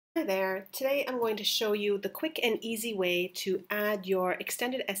Hi there. Today I'm going to show you the quick and easy way to add your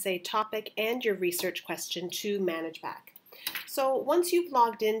extended essay topic and your research question to ManageBac. So once you've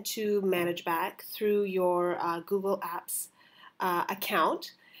logged into ManageBac through your Google Apps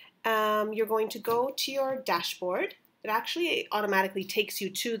account, you're going to go to your dashboard. It actually automatically takes you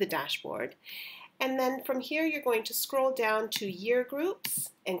to the dashboard. And then from here you're going to scroll down to Year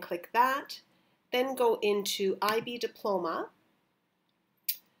Groups and click that. Then go into IB Diploma,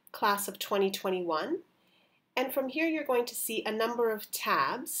 Class of 2021, and from here you're going to see a number of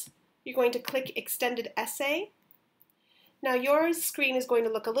tabs. You're going to click Extended Essay. Now your screen is going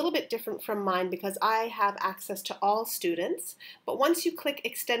to look a little bit different from mine because I have access to all students, but once you click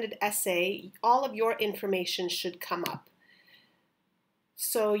Extended Essay, all of your information should come up.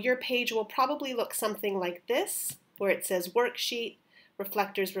 So your page will probably look something like this, where it says Worksheet,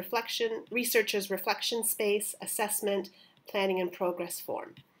 Reflectors Reflection, Researchers Reflection Space, Assessment, Planning and Progress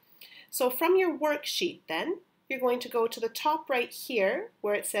Form. So from your worksheet then, you're going to go to the top right here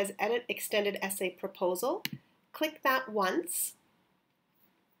where it says Edit Extended Essay Proposal. Click that once.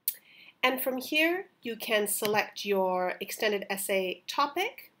 And from here, you can select your extended essay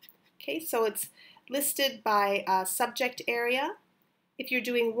topic. Okay, so it's listed by subject area. If you're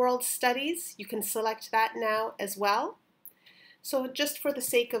doing world studies, you can select that now as well. So just for the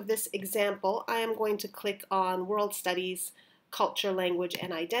sake of this example, I am going to click on World Studies, Culture, Language,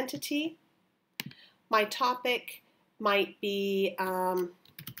 and Identity. My topic might be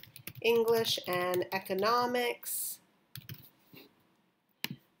English and Economics.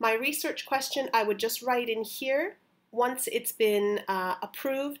 My research question I would just write in here once it's been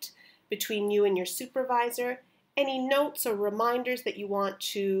approved between you and your supervisor. Any notes or reminders that you want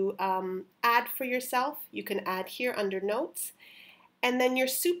to add for yourself, you can add here under Notes. And then your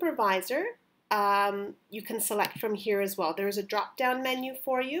supervisor, you can select from here as well. There's a drop-down menu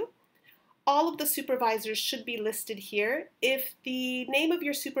for you. All of the supervisors should be listed here. If the name of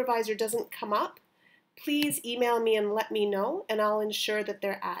your supervisor doesn't come up, please email me and let me know, and I'll ensure that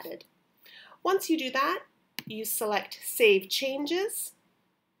they're added. Once you do that, you select Save Changes.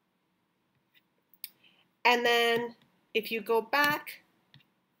 And then if you go back,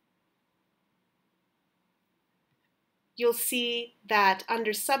 you'll see that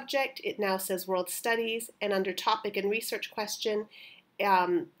under Subject, it now says World Studies, and under Topic and Research Question,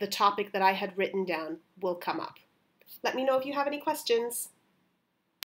 the topic that I had written down will come up. Let me know if you have any questions.